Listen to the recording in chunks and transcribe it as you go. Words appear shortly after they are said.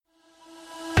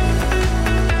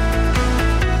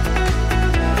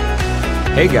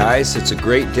Hey guys, it's a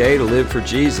great day to live for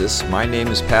Jesus. My name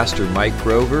is Pastor Mike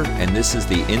Grover, and this is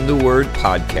the In the Word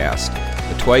podcast,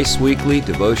 a twice-weekly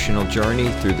devotional journey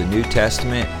through the New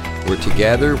Testament where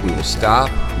together we will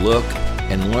stop, look,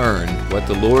 and learn what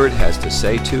the Lord has to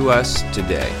say to us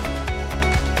today.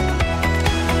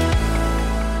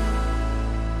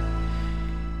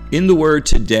 In the Word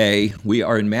today, we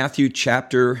are in Matthew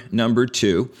chapter number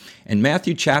 2, and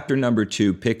Matthew chapter number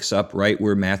 2 picks up right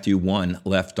where Matthew 1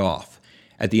 left off.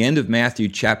 At the end of Matthew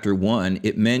chapter 1,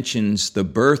 it mentions the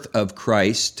birth of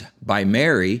Christ by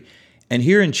Mary, and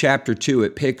here in chapter 2,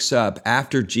 it picks up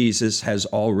after Jesus has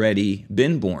already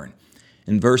been born.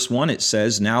 In verse 1, it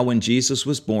says, "Now when Jesus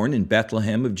was born in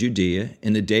Bethlehem of Judea,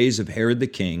 in the days of Herod the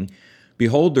king,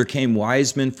 behold, there came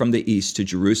wise men from the east to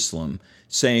Jerusalem,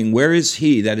 saying, Where is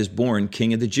he that is born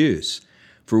King of the Jews?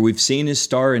 For we've seen his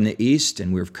star in the east,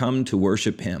 and we've come to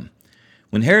worship him.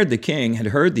 When Herod the king had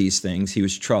heard these things, he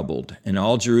was troubled, and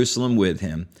all Jerusalem with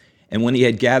him. And when he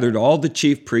had gathered all the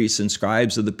chief priests and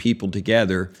scribes of the people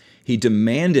together, he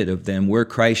demanded of them where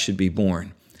Christ should be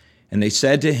born. And they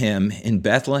said to him, In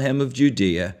Bethlehem of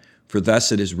Judea, for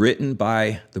thus it is written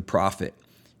by the prophet,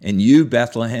 And you,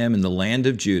 Bethlehem, in the land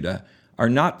of Judah, are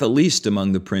not the least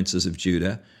among the princes of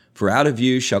Judah, for out of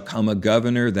you shall come a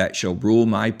governor that shall rule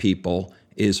my people,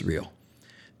 Israel.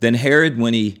 Then Herod,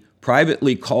 when he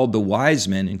privately called the wise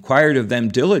men, inquired of them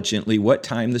diligently what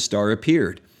time the star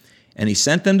appeared. And he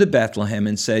sent them to Bethlehem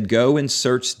and said, Go and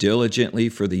search diligently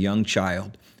for the young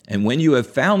child. And when you have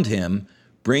found him,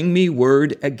 bring me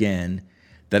word again,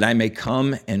 that I may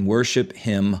come and worship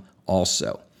him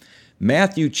also."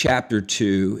 Matthew chapter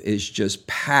 2 is just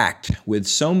packed with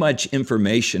so much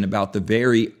information about the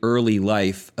very early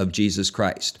life of Jesus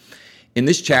Christ. In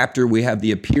this chapter, we have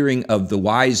the appearing of the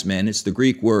wise men. It's the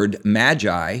Greek word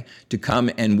magi, to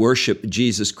come and worship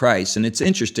Jesus Christ. And it's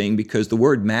interesting because the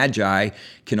word magi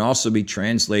can also be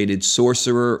translated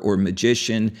sorcerer or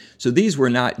magician. So these were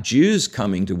not Jews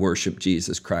coming to worship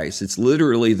Jesus Christ. It's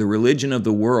literally the religion of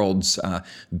the world's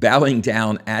bowing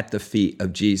down at the feet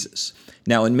of Jesus.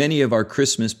 Now, in many of our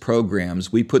Christmas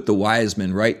programs, we put the wise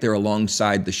men right there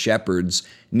alongside the shepherds,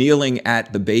 kneeling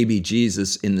at the baby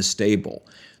Jesus in the stable.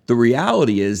 The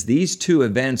reality is these two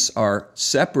events are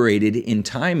separated in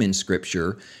time in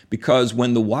Scripture, because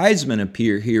when the wise men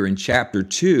appear here in chapter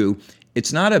 2,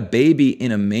 it's not a baby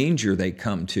in a manger they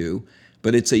come to,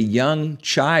 but it's a young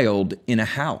child in a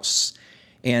house.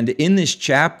 And in this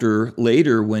chapter,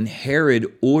 later, when Herod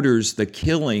orders the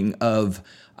killing of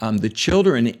the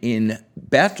children in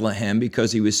Bethlehem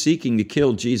because he was seeking to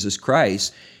kill Jesus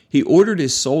Christ, he ordered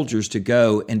his soldiers to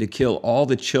go and to kill all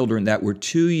the children that were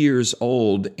 2 years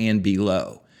old and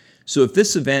below. So if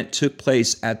this event took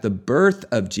place at the birth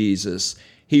of Jesus,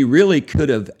 he really could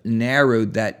have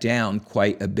narrowed that down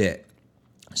quite a bit.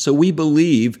 So we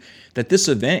believe that this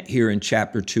event here in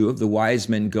chapter 2 of the wise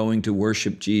men going to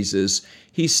worship Jesus,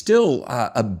 he's still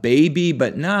a baby,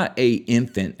 but not an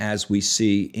infant, as we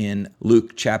see in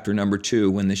Luke chapter number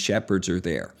 2 when the shepherds are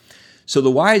there. So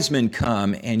the wise men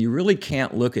come, and you really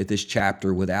can't look at this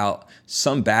chapter without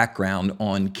some background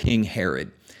on King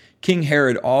Herod. King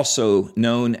Herod, also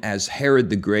known as Herod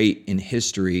the Great in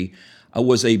history,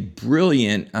 was a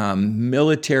brilliant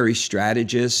military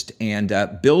strategist and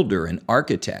builder and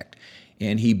architect.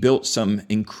 And he built some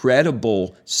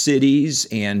incredible cities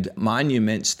and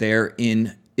monuments there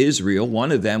in Israel.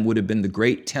 One of them would have been the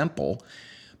Great Temple.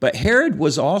 But Herod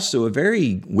was also a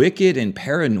very wicked and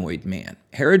paranoid man.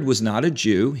 Herod was not a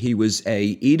Jew. He was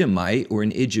an Edomite or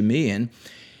an Idumean,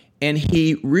 and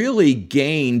he really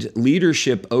gained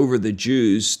leadership over the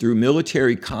Jews through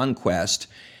military conquest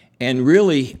and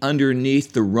really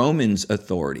underneath the Romans'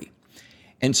 authority.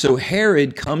 And so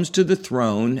Herod comes to the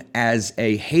throne as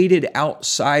a hated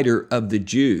outsider of the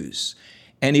Jews,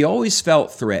 and he always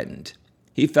felt threatened.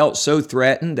 He felt so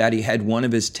threatened that he had one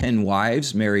of his 10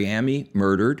 wives, Mariamne,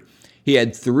 murdered. He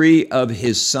had 3 of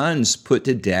his sons put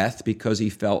to death because he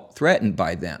felt threatened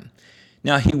by them.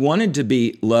 Now, he wanted to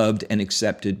be loved and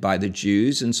accepted by the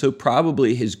Jews, and so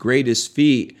probably his greatest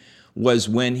feat was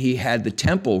when he had the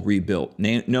temple rebuilt,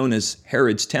 known as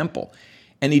Herod's Temple.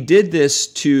 And he did this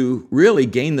to really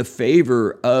gain the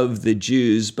favor of the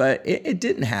Jews, but it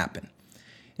didn't happen.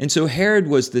 And so Herod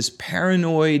was this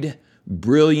paranoid,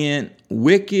 brilliant,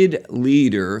 wicked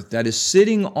leader that is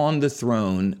sitting on the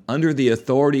throne under the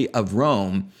authority of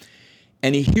Rome,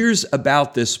 and he hears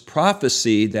about this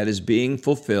prophecy that is being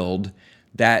fulfilled,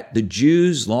 that the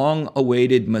Jews'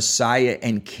 long-awaited Messiah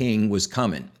and King was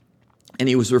coming. And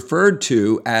he was referred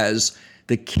to as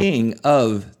the King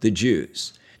of the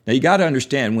Jews. Now you got to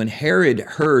understand, when Herod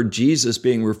heard Jesus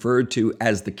being referred to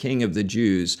as the King of the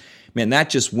Jews, man, that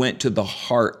just went to the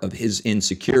heart of his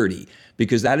insecurity,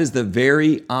 because that is the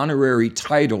very honorary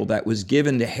title that was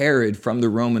given to Herod from the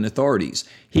Roman authorities.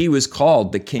 He was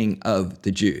called the King of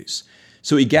the Jews.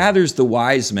 So he gathers the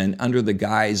wise men under the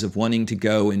guise of wanting to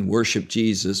go and worship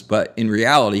Jesus, but in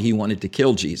reality, he wanted to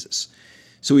kill Jesus.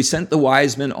 So he sent the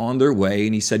wise men on their way,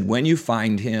 and he said, when you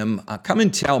find him, come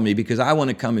and tell me, because I want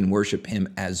to come and worship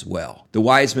him as well. The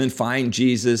wise men find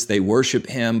Jesus, they worship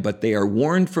him, but they are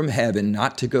warned from heaven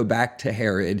not to go back to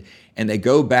Herod, and they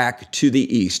go back to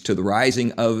the east, to the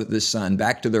rising of the sun,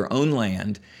 back to their own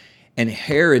land. And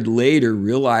Herod later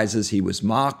realizes he was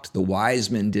mocked, the wise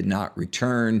men did not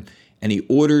return, and he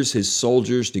orders his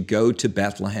soldiers to go to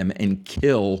Bethlehem and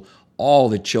kill all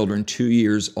the children 2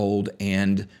 years old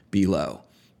and below.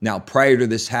 Now, prior to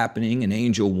this happening, an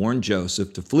angel warned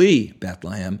Joseph to flee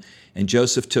Bethlehem, and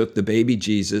Joseph took the baby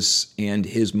Jesus and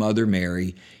his mother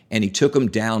Mary, and he took them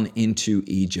down into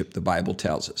Egypt, the Bible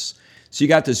tells us. So you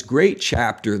got this great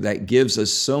chapter that gives us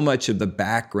so much of the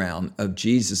background of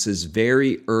Jesus's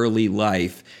very early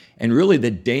life and really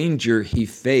the danger he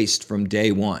faced from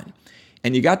day one.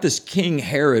 And you got this King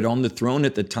Herod on the throne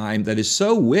at the time that is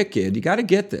so wicked. You got to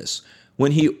get this.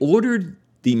 When he ordered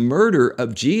the murder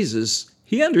of Jesus,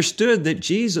 he understood that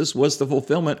Jesus was the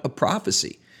fulfillment of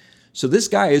prophecy. So this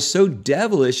guy is so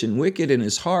devilish and wicked in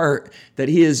his heart that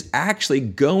he is actually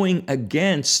going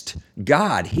against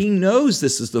God. He knows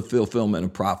this is the fulfillment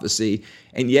of prophecy,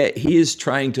 and yet he is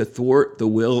trying to thwart the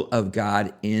will of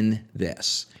God in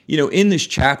this. You know, in this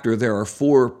chapter, there are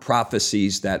 4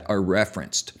 prophecies that are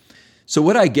referenced. So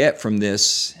what I get from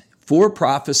this, 4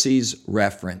 prophecies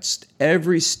referenced.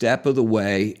 Every step of the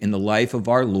way in the life of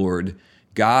our Lord,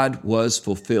 God was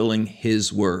fulfilling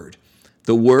his word.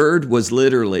 The word was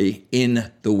literally in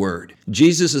the word.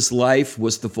 Jesus' life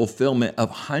was the fulfillment of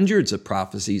hundreds of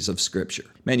prophecies of Scripture.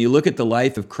 Man, you look at the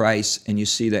life of Christ and you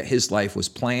see that his life was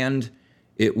planned,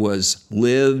 it was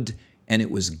lived, and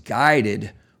it was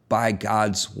guided by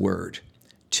God's word.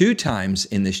 2 times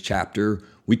in this chapter,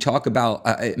 we talk about,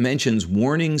 it mentions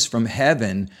warnings from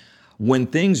heaven when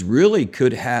things really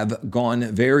could have gone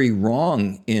very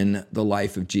wrong in the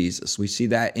life of Jesus. We see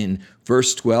that in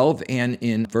verse 12 and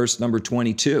in verse number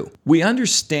 22. We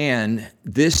understand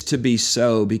this to be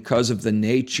so because of the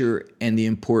nature and the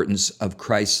importance of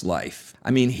Christ's life. I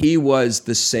mean, he was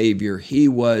the Savior. He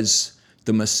was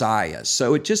the Messiah.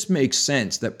 So it just makes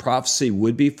sense that prophecy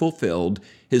would be fulfilled.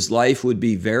 His life would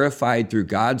be verified through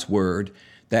God's word,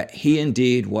 that he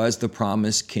indeed was the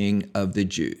promised King of the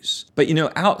Jews. But you know,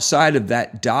 outside of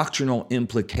that doctrinal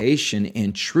implication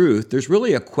and truth, there's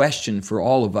really a question for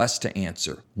all of us to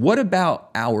answer. What about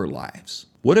our lives?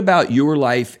 What about your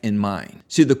life and mine?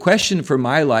 See, the question for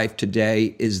my life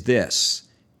today is this: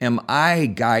 am I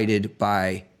guided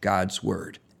by God's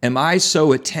word? Am I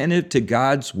so attentive to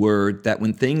God's word that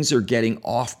when things are getting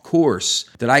off course,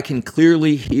 that I can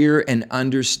clearly hear and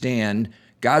understand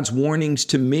God's warnings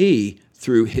to me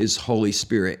through his Holy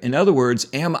Spirit? In other words,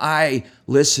 am I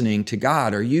listening to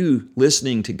God? Are you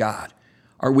listening to God?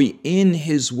 Are we in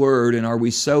his word, and are we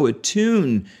so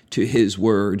attuned to his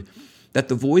word that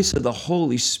the voice of the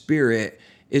Holy Spirit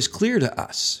is clear to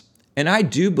us? And I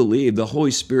do believe the Holy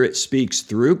Spirit speaks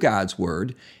through God's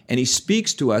word, and he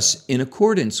speaks to us in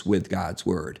accordance with God's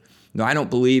word. Now, I don't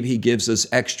believe he gives us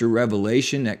extra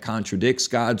revelation that contradicts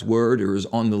God's word or is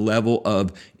on the level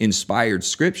of inspired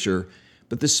scripture,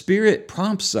 but the Spirit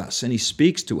prompts us and he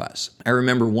speaks to us. I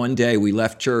remember one day we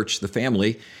left church, the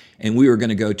family, and we were going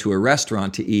to go to a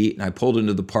restaurant to eat, and I pulled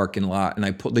into the parking lot, and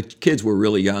the kids were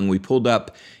really young. We pulled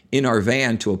up in our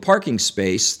van to a parking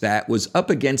space that was up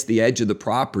against the edge of the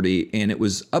property, and it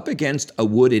was up against a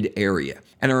wooded area.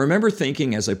 And I remember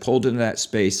thinking as I pulled into that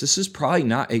space, this is probably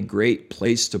not a great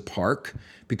place to park,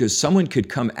 because someone could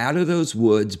come out of those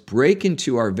woods, break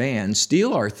into our van,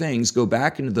 steal our things, go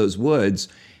back into those woods,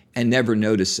 and never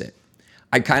notice it.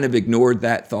 I kind of ignored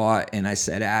that thought, and I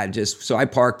said, so I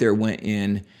parked there, went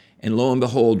in, and lo and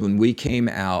behold, when we came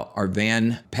out, our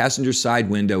van passenger side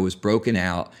window was broken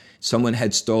out. Someone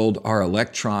had stole our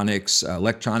electronics,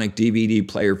 electronic DVD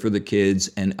player for the kids,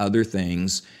 and other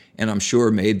things, and I'm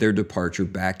sure made their departure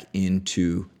back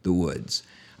into the woods.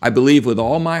 I believe with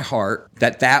all my heart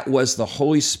that that was the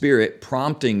Holy Spirit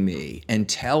prompting me and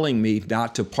telling me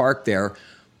not to park there,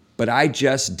 but I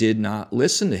just did not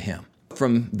listen to him.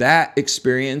 From that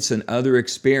experience and other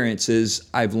experiences,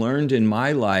 I've learned in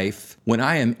my life, when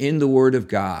I am in the Word of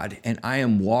God and I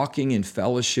am walking in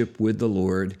fellowship with the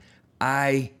Lord,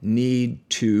 I need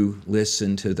to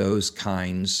listen to those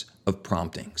kinds of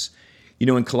promptings.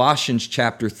 In Colossians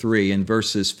chapter 3 and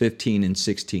verses 15 and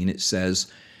 16, it says,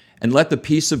 "And let the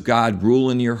peace of God rule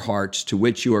in your hearts, to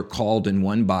which you are called in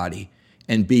one body,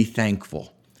 and be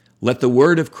thankful. Let the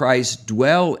word of Christ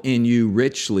dwell in you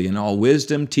richly in all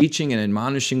wisdom, teaching and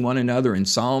admonishing one another in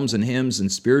psalms and hymns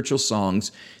and spiritual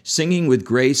songs, singing with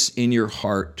grace in your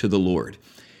heart to the Lord."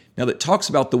 Now that talks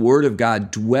about the word of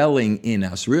God dwelling in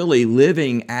us, really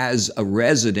living as a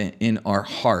resident in our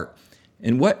heart.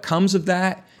 And what comes of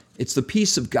that? It's the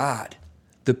peace of God.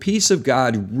 The peace of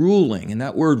God ruling, and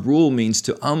that word rule means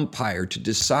to umpire, to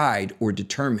decide or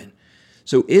determine.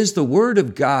 So is the word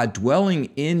of God dwelling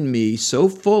in me so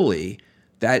fully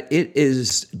that it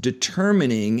is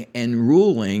determining and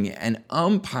ruling and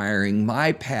umpiring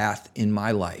my path in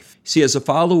my life? See, as a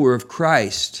follower of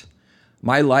Christ,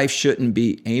 my life shouldn't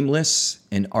be aimless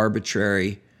and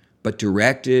arbitrary, but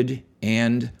directed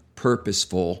and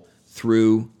purposeful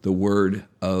through the word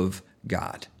of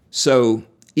God. So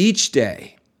each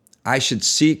day, I should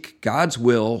seek God's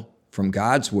will from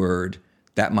God's word,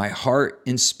 that my heart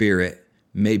and spirit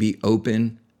may be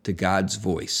open to God's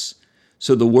voice.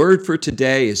 So the word for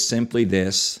today is simply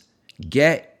this: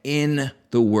 get in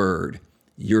the word.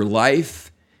 Your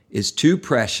life is too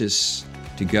precious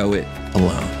to go it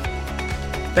alone.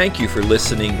 Thank you for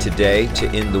listening today to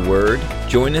In the Word.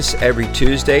 Join us every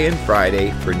Tuesday and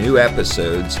Friday for new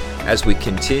episodes as we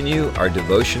continue our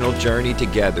devotional journey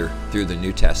together through the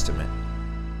New Testament.